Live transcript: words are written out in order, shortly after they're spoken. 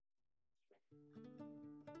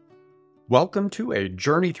Welcome to a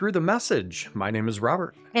journey through the message. My name is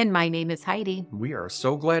Robert. And my name is Heidi. We are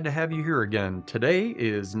so glad to have you here again. Today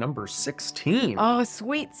is number 16. Oh,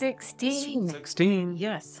 sweet 16. 16.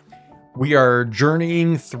 Yes. We are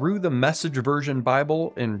journeying through the Message Version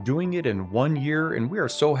Bible and doing it in 1 year, and we are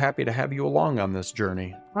so happy to have you along on this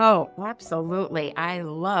journey. Oh, absolutely. I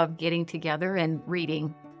love getting together and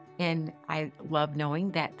reading. And I love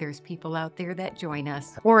knowing that there's people out there that join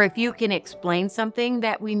us. Or if you can explain something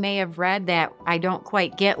that we may have read that I don't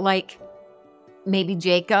quite get, like maybe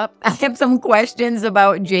Jacob. I have some questions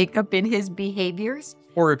about Jacob and his behaviors.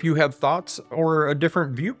 Or if you have thoughts or a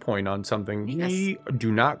different viewpoint on something, Yes. we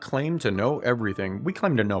do not claim to know everything. We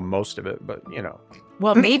claim to know most of it, but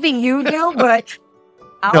Well, maybe you do, but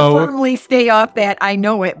I'll No. firmly stay off that. I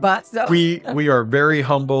know it, but so. we are very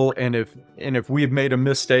humble, and if we've made a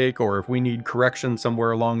mistake or if we need correction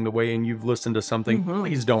somewhere along the way and you've listened to something, Mhm.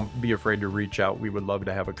 please don't be afraid to reach out. We would love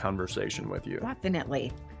to have a conversation with you.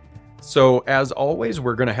 Definitely. So as always,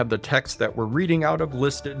 we're going to have the text that we're reading out of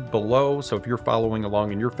listed below. So if you're following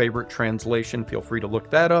along in your favorite translation, feel free to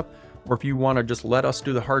look that up. Or if you want to just let us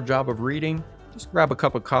do the hard job of reading, just grab a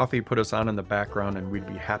cup of coffee, put us on in the background, and we'd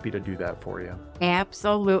be happy to do that for you.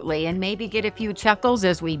 Absolutely. And maybe get a few chuckles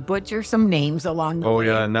as we butcher some names along the Oh way.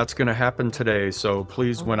 yeah, and that's going to happen today. So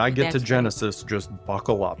please, when I get to That's right. Genesis, just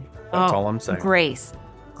buckle up. That's Oh, all I'm saying. Grace.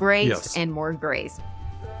 Grace Yes. and more grace.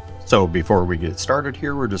 So before we get started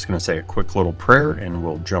here, we're just going to say a quick little prayer and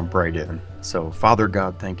we'll jump right in. So Father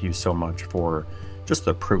God, thank you so much for just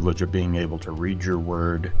the privilege of being able to read your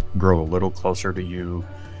word, grow a little closer to you,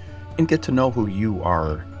 and get to know who you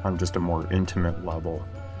are on just a more intimate level.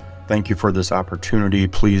 Thank you for this opportunity.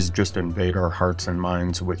 Please just invade our hearts and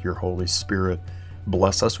minds with your Holy Spirit.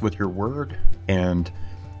 Bless us with your word and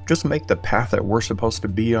just make the path that we're supposed to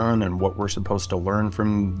be on and what we're supposed to learn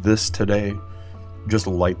from this today, just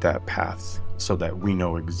light that path so that we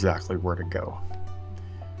know exactly where to go.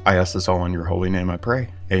 I ask this all in your holy name, I pray.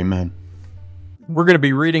 Amen. We're going to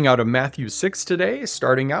be reading out of Matthew 6 today,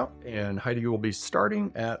 starting out, and Heidi will be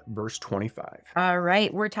starting at verse 25. All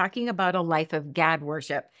right. We're talking about a life of God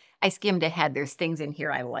worship. I skimmed ahead. There's things in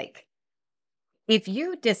here I like. If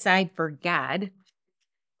you decide for God,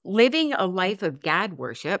 living a life of God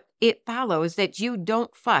worship, it follows that you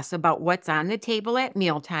don't fuss about what's on the table at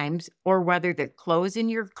mealtimes or whether the clothes in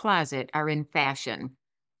your closet are in fashion.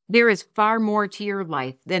 There is far more to your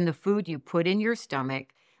life than the food you put in your stomach,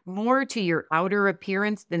 more to your outer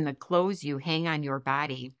appearance than the clothes you hang on your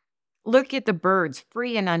body. Look at the birds,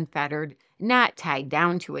 free and unfettered, not tied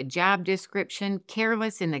down to a job description,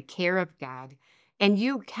 careless in the care of God, and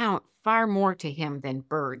you count far more to Him than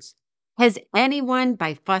birds. Has anyone,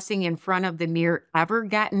 by fussing in front of the mirror, ever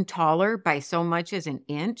gotten taller by so much as an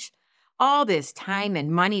inch? All this time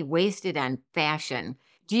and money wasted on fashion.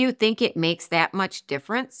 Do you think it makes that much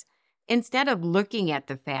difference? Instead of looking at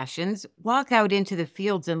the fashions, walk out into the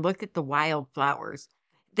fields and look at the wildflowers.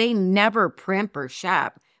 They never primp or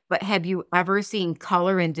shop, but have you ever seen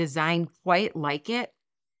color and design quite like it?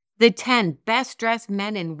 The 10 best dressed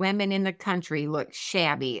men and women in the country look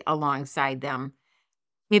shabby alongside them.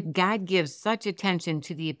 If God gives such attention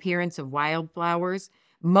to the appearance of wildflowers,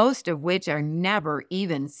 most of which are never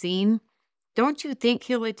even seen, don't you think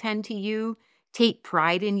He'll attend to you, take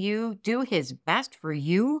pride in you, do His best for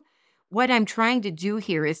you? What I'm trying to do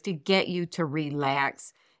here is to get you to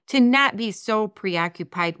relax, to not be so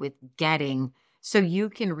preoccupied with getting, so you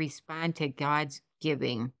can respond to God's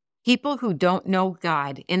giving. People who don't know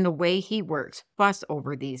God in the way He works fuss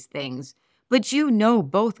over these things, but you know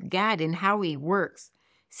both God and how He works.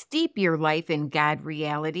 Steep your life in God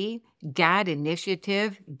reality, God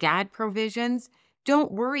initiative, God provisions.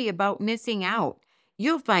 Don't worry about missing out.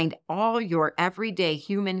 You'll find all your everyday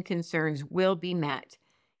human concerns will be met.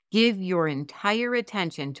 Give your entire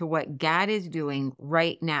attention to what God is doing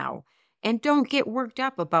right now, and don't get worked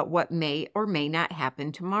up about what may or may not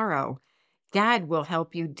happen tomorrow. God will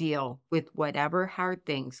help you deal with whatever hard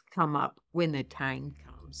things come up when the time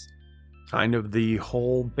comes. Kind of the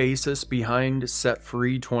whole basis behind Set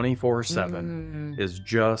Free 24/7 is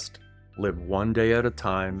just live one day at a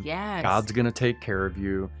time. Yes. God's going to take care of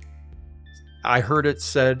you. I heard it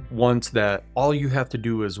said once that all you have to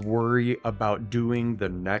do is worry about doing the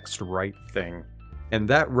next right thing. And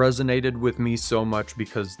that resonated with me so much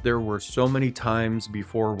because there were so many times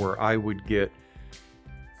before where I would get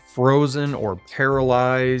frozen or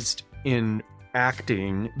paralyzed in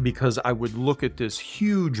acting because I would look at this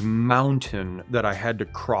huge mountain that I had to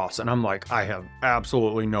cross and I'm like, I have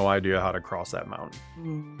absolutely no idea how to cross that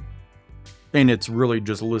mountain. And it's really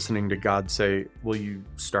just listening to God say, well, you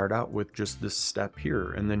start out with just this step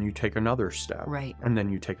here, and then you take another step. Right. And then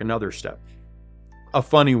you take another step. A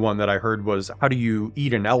funny one that I heard was, how do you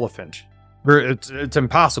eat an elephant? It's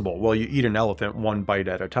impossible. Well, you eat an elephant one bite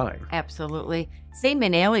at a time. Absolutely. Same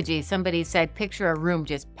analogy. Somebody said, picture a room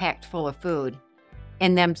just packed full of food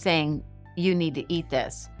and them saying, you need to eat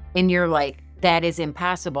this. And you're like, that is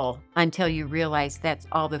impossible until you realize that's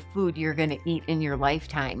all the food you're going to eat in your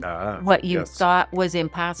lifetime. What you Yes. thought was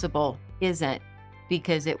impossible isn't,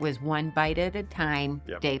 because it was one bite at a time,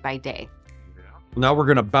 Yep. day by day. Now we're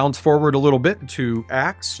going to bounce forward a little bit to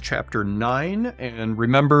Acts chapter 9. And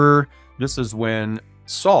remember, this is when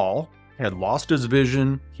Saul had lost his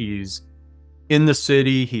vision. He's in the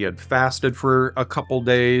city. He had fasted for a couple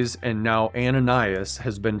days. And now Ananias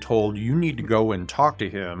has been told, you need to go and talk to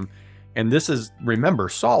him. And this is, remember,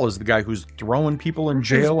 Saul is the guy who's throwing people in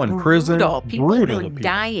jail and prison. Brutal. People Brutal were to people.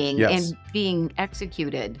 dying Yes. and being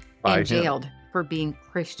executed By and him. jailed for being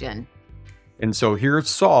Christian. And so here's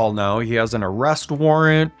Saul now. He has an arrest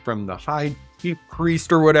warrant from the high chief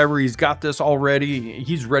priest or whatever. He's got this already.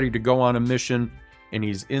 He's ready to go on a mission. And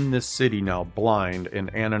he's in this city now blind.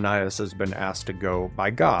 And Ananias has been asked to go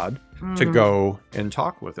by God to go and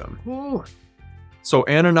talk with him. Ooh. So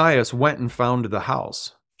Ananias went and found the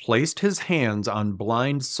house, placed his hands on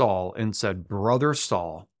blind Saul, and said, Brother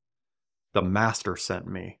Saul, the master sent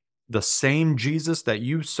me. The same Jesus that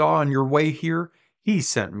you saw on your way here, he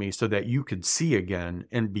sent me so that you could see again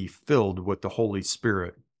and be filled with the Holy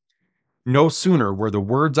Spirit. No sooner were the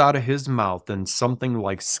words out of his mouth than something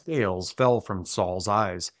like scales fell from Saul's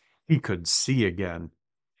eyes. He could see again.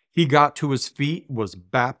 He got to his feet, was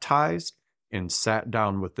baptized, and sat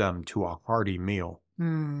down with them to a hearty meal.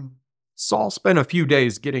 Hmm. Saul spent a few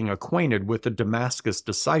days getting acquainted with the Damascus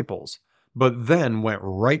disciples, but then went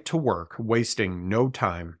right to work, wasting no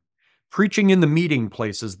time, preaching in the meeting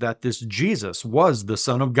places that this Jesus was the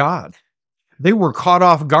Son of God. They were caught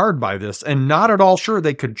off guard by this and not at all sure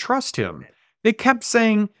they could trust him. They kept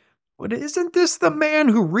saying, but isn't this the man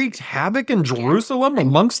who wreaked havoc in Jerusalem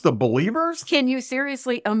amongst the believers? Can you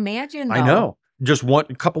seriously imagine, I though? know. Just a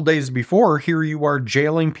couple days before, here you are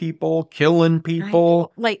jailing people, killing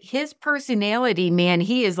people, Like his personality, man,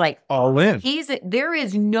 he is like, all in. there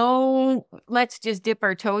is no, let's just dip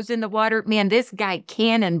our toes in the water. Man, this guy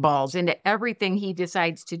cannonballs into everything he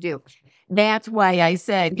decides to do. That's why I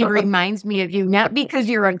said he reminds me of you, not because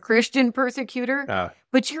you're a Christian persecutor,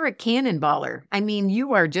 but you're a cannonballer. I mean,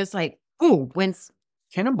 you are just like, ooh,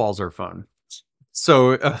 Cannonballs are fun.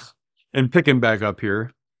 So, and picking back up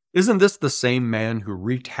here, isn't this the same man who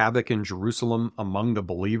wreaked havoc in Jerusalem among the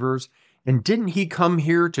believers? And didn't he come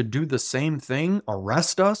here to do the same thing,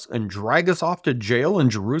 arrest us and drag us off to jail in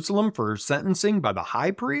Jerusalem for sentencing by the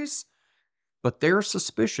high priests? But their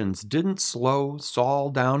suspicions didn't slow Saul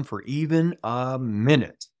down for even a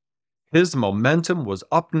minute. His momentum was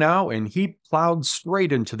up now, and he plowed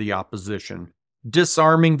straight into the opposition,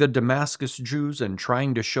 disarming the Damascus Jews and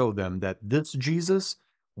trying to show them that this Jesus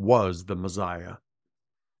was the Messiah.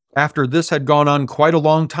 After this had gone on quite a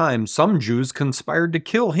long time, some Jews conspired to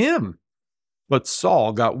kill him. But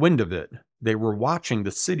Saul got wind of it. They were watching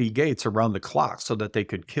the city gates around the clock so that they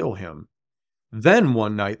could kill him. Then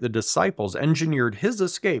one night the disciples engineered his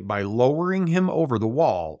escape by lowering him over the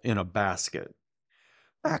wall in a basket.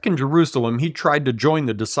 Back in Jerusalem, he tried to join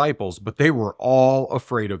the disciples, but they were all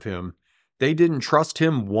afraid of him. They didn't trust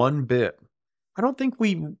him one bit. I don't think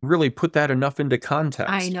we really put that enough into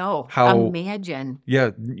context. I know. How, Imagine.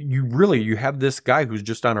 yeah, you have this guy who's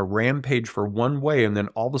just on a rampage for one way, and then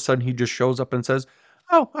all of a sudden he just shows up and says,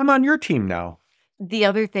 oh, I'm on your team now. The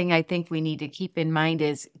other thing I think we need to keep in mind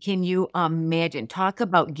is, can you imagine? Talk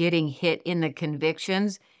about getting hit in the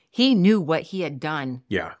convictions. He knew what he had done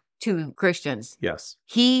Yeah, to Christians. yes.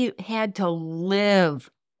 He had to live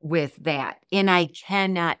with that. And I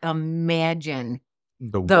cannot imagine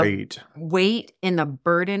The weight and the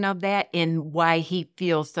burden of that, and why he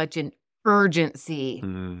feels such an urgency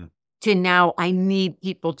to now, I need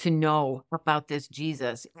people to know about this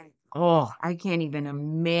Jesus. Oh, I can't even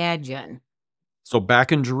imagine. So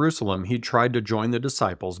back in Jerusalem, he tried to join the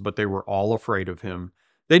disciples, but they were all afraid of him.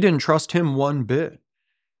 They didn't trust him one bit.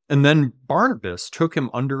 And then Barnabas took him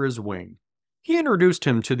under his wing. He introduced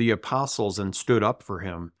him to the apostles and stood up for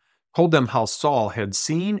him, told them how Saul had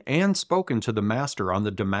seen and spoken to the Master on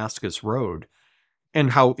the Damascus road,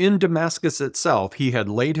 and how in Damascus itself he had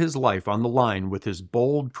laid his life on the line with his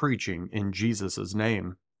bold preaching in Jesus'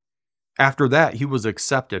 name. After that, he was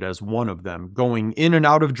accepted as one of them, going in and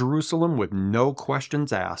out of Jerusalem with no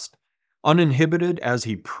questions asked, uninhibited as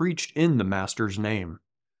he preached in the Master's name.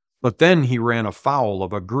 But then he ran afoul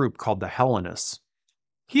of a group called the Hellenists.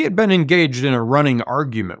 He had been engaged in a running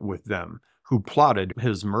argument with them, who plotted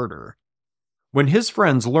his murder. When his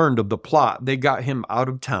friends learned of the plot, they got him out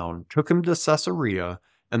of town, took him to Caesarea,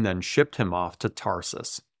 and then shipped him off to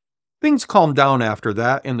Tarsus. Things calmed down after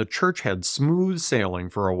that, and the church had smooth sailing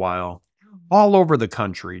for a while. All over the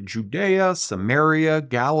country, Judea, Samaria,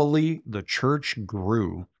 Galilee, the church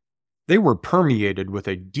grew. They were permeated with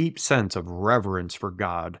a deep sense of reverence for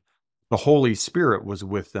God. The Holy Spirit was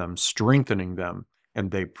with them, strengthening them,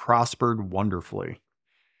 and they prospered wonderfully.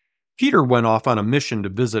 Peter went off on a mission to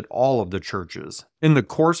visit all of the churches. In the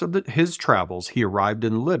course of his travels, he arrived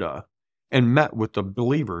in Lydda and met with the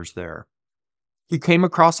believers there. He came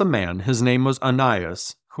across a man, his name was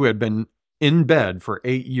Aeneas, who had been in bed for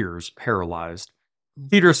 8 years, paralyzed.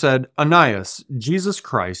 Peter said, "Aeneas, Jesus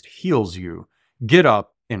Christ heals you. Get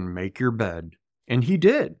up and make your bed." And he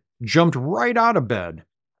did, jumped right out of bed.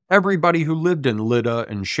 Everybody who lived in Lydda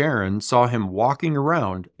and Sharon saw him walking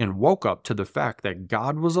around and woke up to the fact that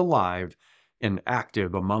God was alive and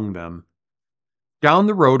active among them. Down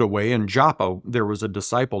the road away in Joppa, there was a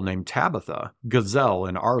disciple named Tabitha, Gazelle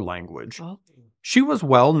in our language. She was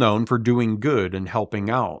well known for doing good and helping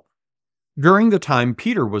out. During the time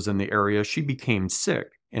Peter was in the area, she became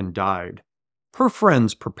sick and died. Her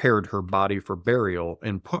friends prepared her body for burial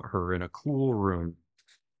and put her in a cool room.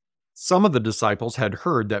 Some of the disciples had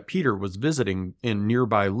heard that Peter was visiting in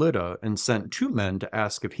nearby Lydda and sent 2 men to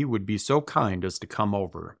ask if he would be so kind as to come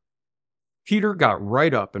over. Peter got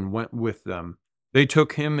right up and went with them. They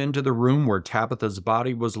took him into the room where Tabitha's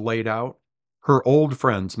body was laid out. Her old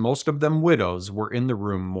friends, most of them widows, were in the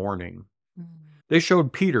room mourning. They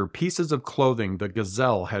showed Peter pieces of clothing the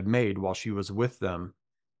Gazelle had made while she was with them.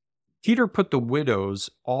 Peter put the widows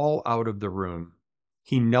all out of the room.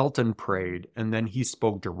 He knelt and prayed, and then he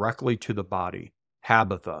spoke directly to the body.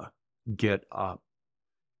 "Tabitha, get up."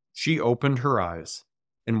 She opened her eyes,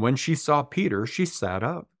 and when she saw Peter, she sat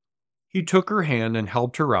up. He took her hand and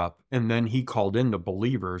helped her up, and then he called in the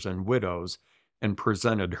believers and widows and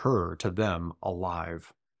presented her to them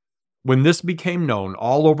alive. When this became known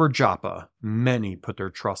all over Joppa, many put their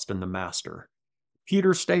trust in the Master.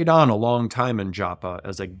 Peter stayed on a long time in Joppa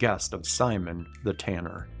as a guest of Simon the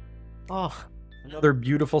tanner. Oh, Another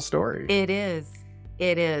beautiful story. it is.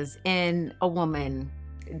 It is. And a woman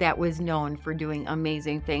that was known for doing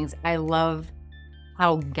amazing things. I love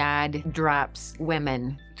how God drops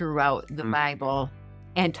women throughout the Bible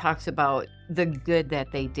and talks about the good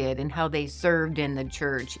that they did and how they served in the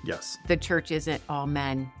church. Yes. The church isn't all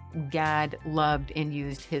men. God loved and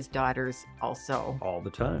used his daughters also. All the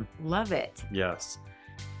time. Love it. Yes.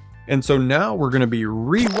 And so now we're going to be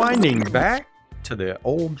rewinding back to the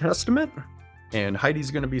Old Testament. And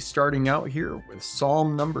Heidi's going to be starting out here with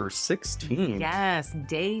Psalm number 16. Yes,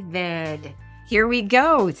 David. Here we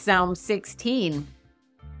go. Psalm 16.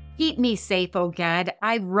 Keep me safe, O God.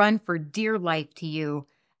 I run for dear life to you.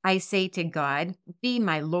 I say to God, be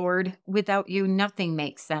my Lord. Without you, nothing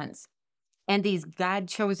makes sense. And these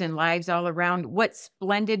God-chosen lives all around, what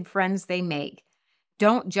splendid friends they make.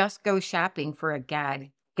 Don't just go shopping for a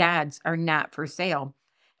God. Gods are not for sale.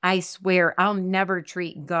 I swear I'll never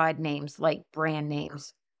treat God names like brand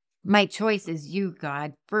names. My choice is you,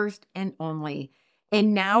 God, first and only.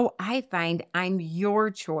 And now I find I'm your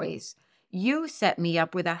choice. You set me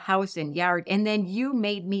up with a house and yard, and then you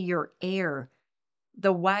made me your heir.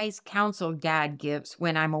 The wise counsel God gives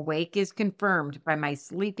when I'm awake is confirmed by my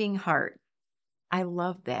sleeping heart. I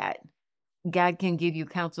love that. God can give you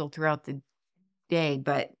counsel throughout the day,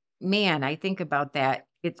 but man, I think about that.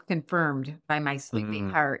 It's confirmed by my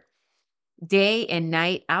sleeping heart. Day and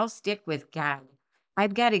night, I'll stick with God.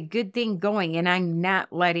 I've got a good thing going and I'm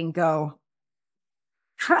not letting go.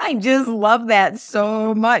 I just love that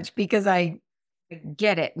so much because I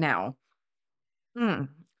get it now.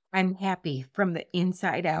 I'm happy from the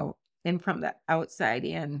inside out and from the outside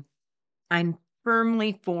in. I'm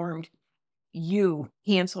firmly formed. You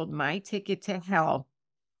canceled my ticket to hell.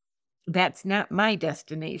 That's not my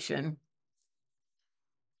destination.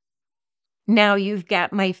 Now you've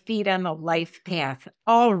got my feet on the life path,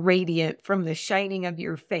 all radiant from the shining of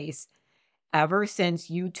your face. Ever since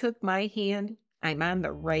you took my hand, I'm on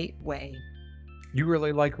the right way. You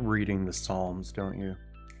really like reading the Psalms, don't you?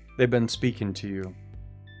 They've been speaking to you.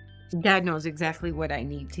 God knows exactly what I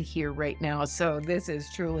need to hear right now. So this is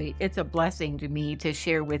truly, it's a blessing to me to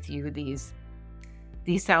share with you these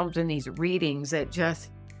Psalms and these readings that just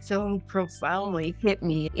so profoundly hit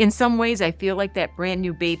me. In some ways, I feel like that brand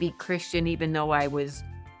new baby Christian, even though I was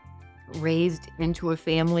raised into a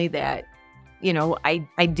family that,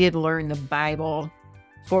 I did learn the Bible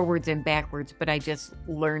forwards and backwards, but I just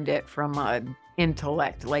learned it from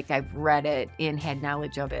intellect. Like I've read it and had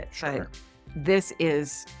knowledge of it. Sure. But this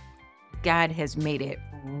is, God has made it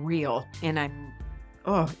real. And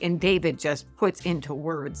and David just puts into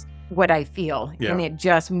words what I feel. Yeah. And it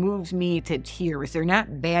just moves me to tears. They're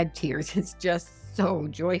not bad tears. It's just so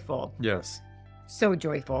joyful. Yes. So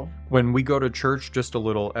joyful. When we go to church, just a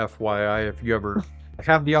little FYI, if you ever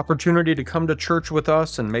have the opportunity to come to church with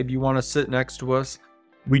us and maybe you want to sit next to us,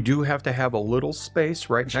 we do have to have a little space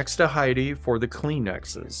right next to Heidi for the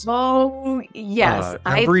Kleenexes. Oh, yes.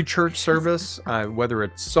 Every church service, whether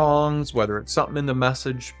it's songs, whether it's something in the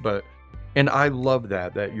message, and I love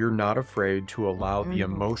that you're not afraid to allow the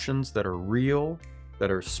emotions that are real, that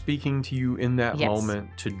are speaking to you in that moment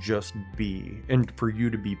to just be, and for you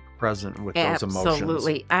to be present with those emotions.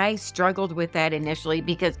 Absolutely. I struggled with that initially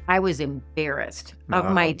because I was embarrassed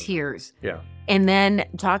of my tears. Yeah. And then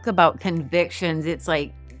talk about convictions. It's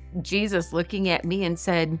like Jesus looking at me and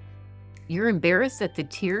said, "You're embarrassed that the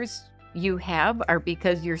tears you have are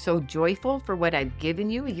because you're so joyful for what I've given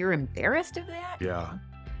you. You're embarrassed of that?" Yeah.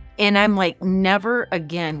 And I'm like, never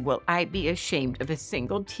again will I be ashamed of a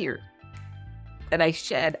single tear that I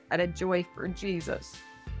shed out of joy for Jesus.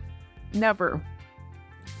 Never.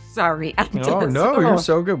 Sorry. You're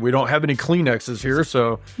so good. We don't have any Kleenexes here,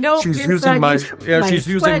 so no, she's using my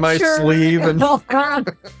sleeve, and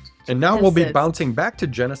and now we'll be bouncing back to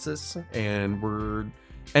Genesis, and we're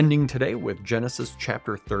ending today with Genesis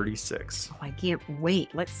chapter 36. Oh, I can't wait.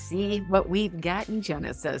 Let's see what we've got in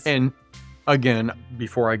Genesis. And again,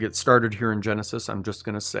 before I get started here in Genesis, I'm just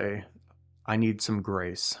going to say I need some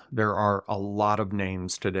grace. There are a lot of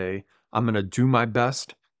names today. I'm going to do my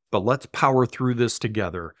best, but let's power through this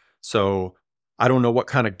together. So I don't know what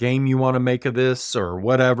kind of game you want to make of this or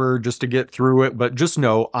whatever, just to get through it, but just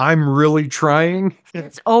know I'm really trying.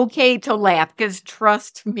 It's okay to laugh because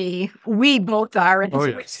trust me, we both are as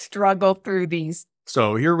we struggle through these.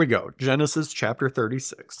 So here we go. Genesis chapter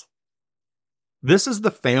 36. This is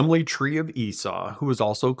the family tree of Esau, who is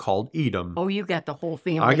also called Edom. Oh, you got the whole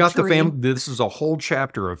family I got tree. the family. This is a whole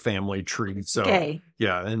chapter of family tree. So,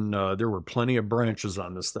 yeah, and there were plenty of branches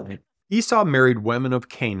on this thing. Esau married women of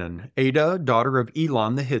Canaan, Adah, daughter of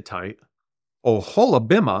Elon the Hittite,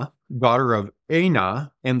 Oholibamah, daughter of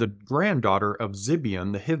Anah, and the granddaughter of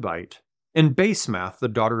Zibeon the Hivite, and Basemath, the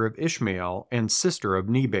daughter of Ishmael, and sister of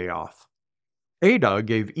Nebaioth. Adah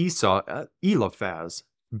gave Esau Eliphaz.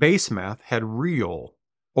 Basemath had Reuel.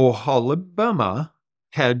 Oholibamah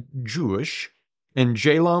had Jeush, and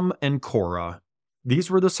Jalam and Korah. These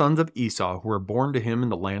were the sons of Esau who were born to him in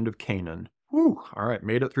the land of Canaan. Whew, all right,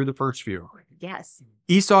 made it through the first few. Yes.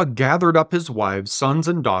 Esau gathered up his wives, sons,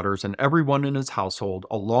 and daughters, and everyone in his household,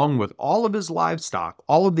 along with all of his livestock,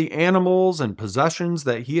 all of the animals and possessions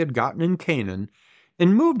that he had gotten in Canaan,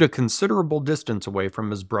 and moved a considerable distance away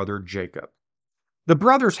from his brother Jacob. The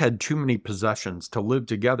brothers had too many possessions to live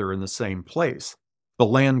together in the same place. The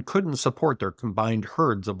land couldn't support their combined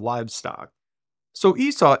herds of livestock. So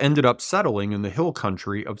Esau ended up settling in the hill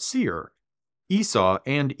country of Seir. Esau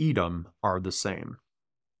and Edom are the same.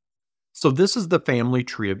 So this is the family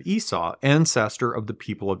tree of Esau, ancestor of the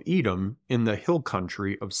people of Edom in the hill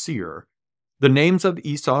country of Seir. The names of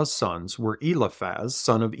Esau's sons were Eliphaz,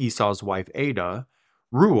 son of Esau's wife Adah,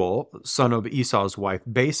 Reuel, son of Esau's wife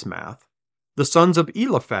Basemath. The sons of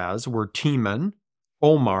Eliphaz were Teman,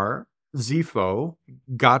 Omar, Zepho,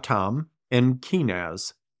 Gatam, and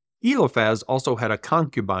Kenaz. Eliphaz also had a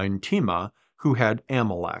concubine, Timah, who had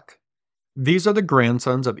Amalek. These are the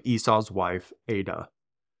grandsons of Esau's wife, Adah.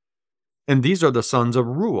 And these are the sons of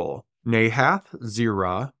Reuel, Nahath,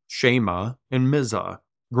 Zerah, Shema, and Mizah,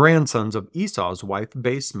 grandsons of Esau's wife,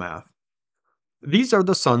 Basemath. These are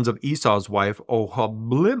the sons of Esau's wife,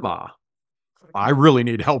 Oholibamah. I really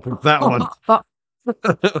need help with that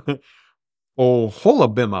one.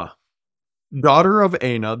 Oholibamah, daughter of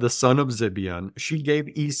Anah, the son of Zibeon. She gave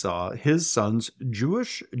Esau his sons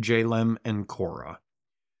Jeush, Jalam, and Korah.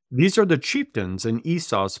 These are the chieftains in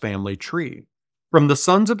Esau's family tree. From the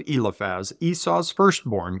sons of Eliphaz, Esau's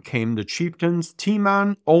firstborn, came the chieftains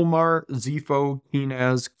Teman, Omar, Zepho,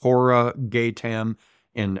 Kenaz, Korah, Gatam,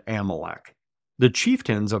 and Amalek. The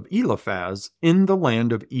chieftains of Eliphaz in the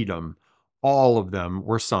land of Edom, all of them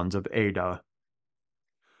were sons of Adah.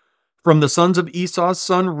 From the sons of Esau's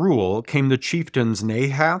son Reuel came the chieftains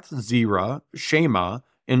Nahath, Zerah, Shema,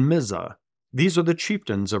 and Mizah. These are the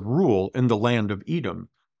chieftains of Reuel in the land of Edom.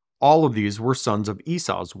 All of these were sons of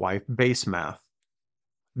Esau's wife Basemath.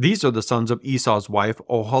 These are the sons of Esau's wife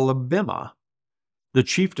Oholibamah. The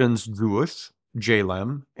chieftains Jeush,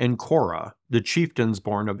 Jalam, and Korah, the chieftains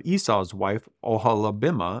born of Esau's wife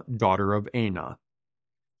Oholibamah, daughter of Anah.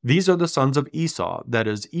 These are the sons of Esau, that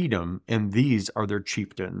is Edom, and these are their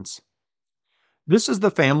chieftains. This is the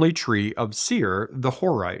family tree of Seir the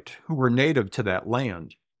Horite, who were native to that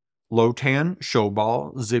land. Lotan,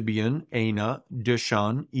 Shobal, Zibeon, Anah,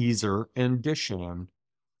 Dishon, Ezer, and Dishan.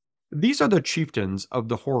 These are the chieftains of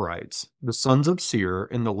the Horites, the sons of Seir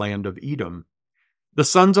in the land of Edom. The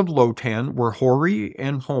sons of Lotan were Hori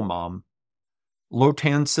and Homam.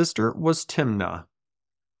 Lotan's sister was Timnah.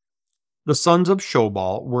 The sons of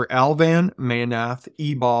Shobal were Alvan, Manath,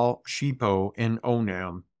 Ebal, Shepo, and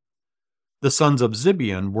Onam. The sons of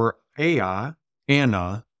Zibeon were Aiah,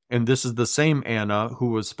 Anah, and this is the same Anah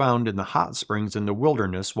who was found in the hot springs in the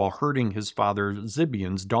wilderness while herding his father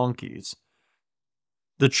Zibeon's donkeys.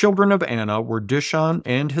 The children of Anah were Dishon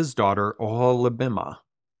and his daughter Oholibamah.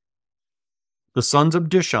 The sons of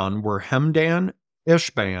Dishon were Hemdan,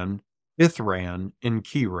 Ishban, Ithran, and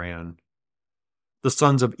Kiran. The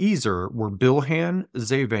sons of Ezer were Bilhan,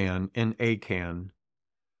 Zavan, and Achan.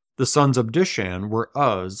 The sons of Dishan were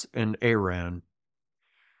Uz and Aran.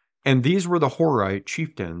 And these were the Horite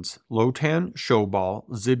chieftains, Lotan, Shobal,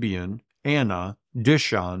 Zibeon, Anah,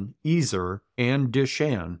 Dishon, Ezer, and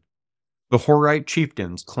Dishan, the Horite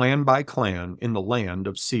chieftains, clan by clan, in the land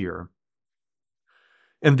of Seir.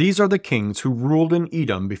 And these are the kings who ruled in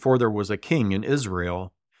Edom before there was a king in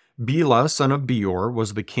Israel. Bela, son of Beor,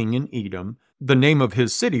 was the king in Edom. The name of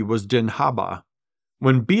his city was Dinhabah.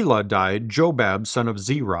 When Bela died, Jobab, son of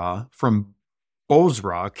Zerah, from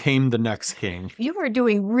Bozrah, came the next king. You are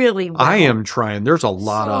doing really well. I am trying. There's a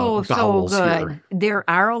lot of vowels here. There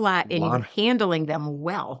are a lot, and you're handling them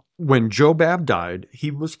well. When Jobab died,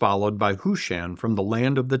 he was followed by Hushan from the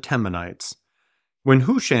land of the Temanites. When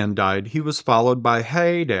Hushan died, he was followed by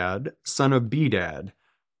Hadad, son of Bedad.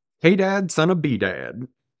 Hadad, son of Bedad.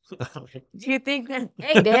 Do you think that?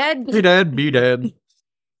 Hey, Dad. Bedad, Bedad.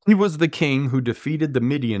 He was the king who defeated the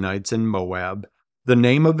Midianites in Moab. The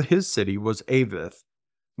name of his city was Avith.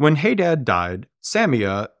 When Hadad died,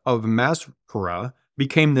 Samiah of Masrekah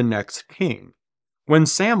became the next king. When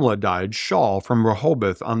Samlah died, Shaul from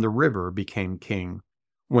Rehoboth on the river became king.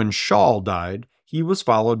 When Shaul died, he was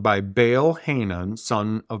followed by Baal-Hanan,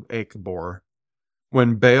 son of Achbor.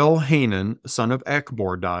 When Baal-Hanan, son of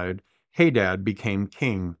Achbor, died, Hadad became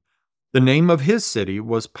king. The name of his city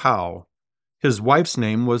was Pau. His wife's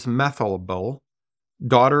name was Methalbel,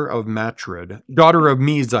 daughter of Matred, daughter of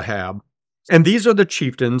Mezahab. And these are the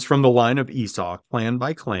chieftains from the line of Esau, clan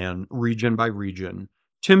by clan, region by region: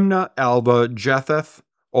 Timnah, Alva, Jetheth,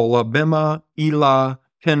 Oholibamah, Elah,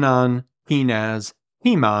 Pinan, Kenaz,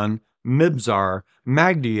 Heman, Mibzar,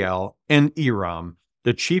 Magdiel, and Eram,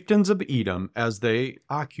 the chieftains of Edom, as they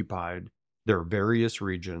occupied their various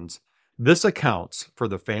regions. This accounts for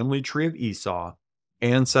the family tree of Esau,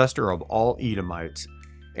 ancestor of all Edomites.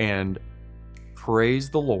 And praise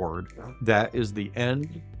the Lord, that is the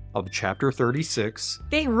end of chapter 36.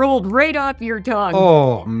 They rolled right off your tongue.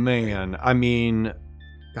 Oh, man. I mean,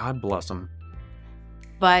 God bless them.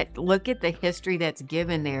 But look at the history that's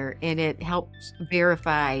given there, and it helps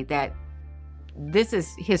verify that this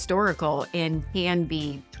is historical and can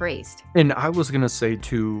be traced. And I was going to say,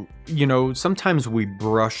 too, sometimes we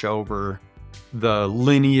brush over the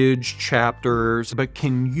lineage chapters, but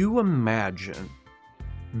can you imagine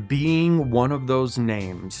being one of those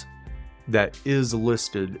names that is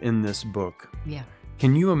listed in this book? Yeah.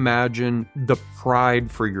 Can you imagine the pride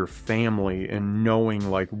for your family and knowing,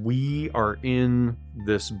 like, we are in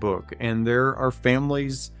this book, and there are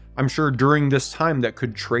families, I'm sure, during this time that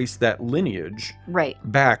could trace that lineage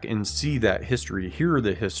back and see that history, hear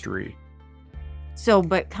the history. So,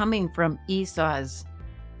 but coming from Esau's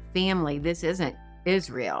family, this isn't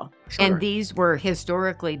Israel. Sure. And these were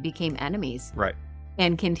historically became enemies. Right.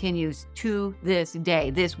 And continues to this day.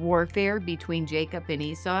 This warfare between Jacob and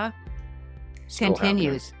Esau Still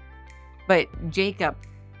continues. happening. But Jacob,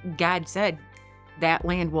 God said that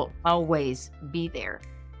land will always be there.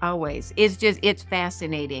 Always. It's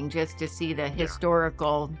fascinating just to see the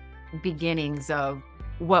historical beginnings of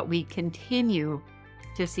what we continue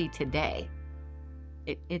to see today.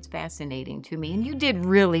 It's fascinating to me. And you did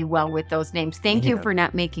really well with those names. Thank you for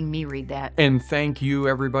not making me read that. And thank you,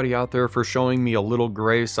 everybody out there, for showing me a little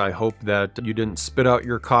grace. I hope that you didn't spit out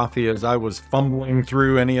your coffee as I was fumbling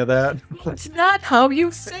through any of that. That's not how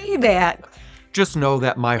you say that. Just know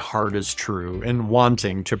that my heart is true in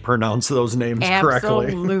wanting to pronounce those names correctly.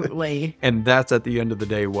 Absolutely. And that's, at the end of the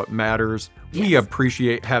day, what matters. Yes. We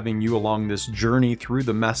appreciate having you along this journey through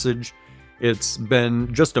the message. It's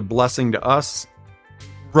been just a blessing to us.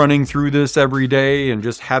 running through this every day and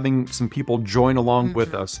just having some people join along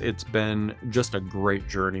with Mhm. us. It's been just a great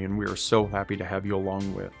journey, and we are so happy to have you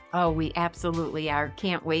along with. Oh, we absolutely are.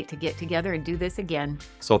 Can't wait to get together and do this again.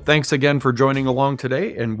 So thanks again for joining along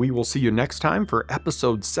today, and we will see you next time for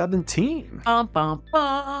episode 17. Bum, bum,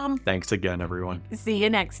 bum. Thanks again, everyone. See you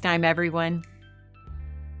next time, everyone.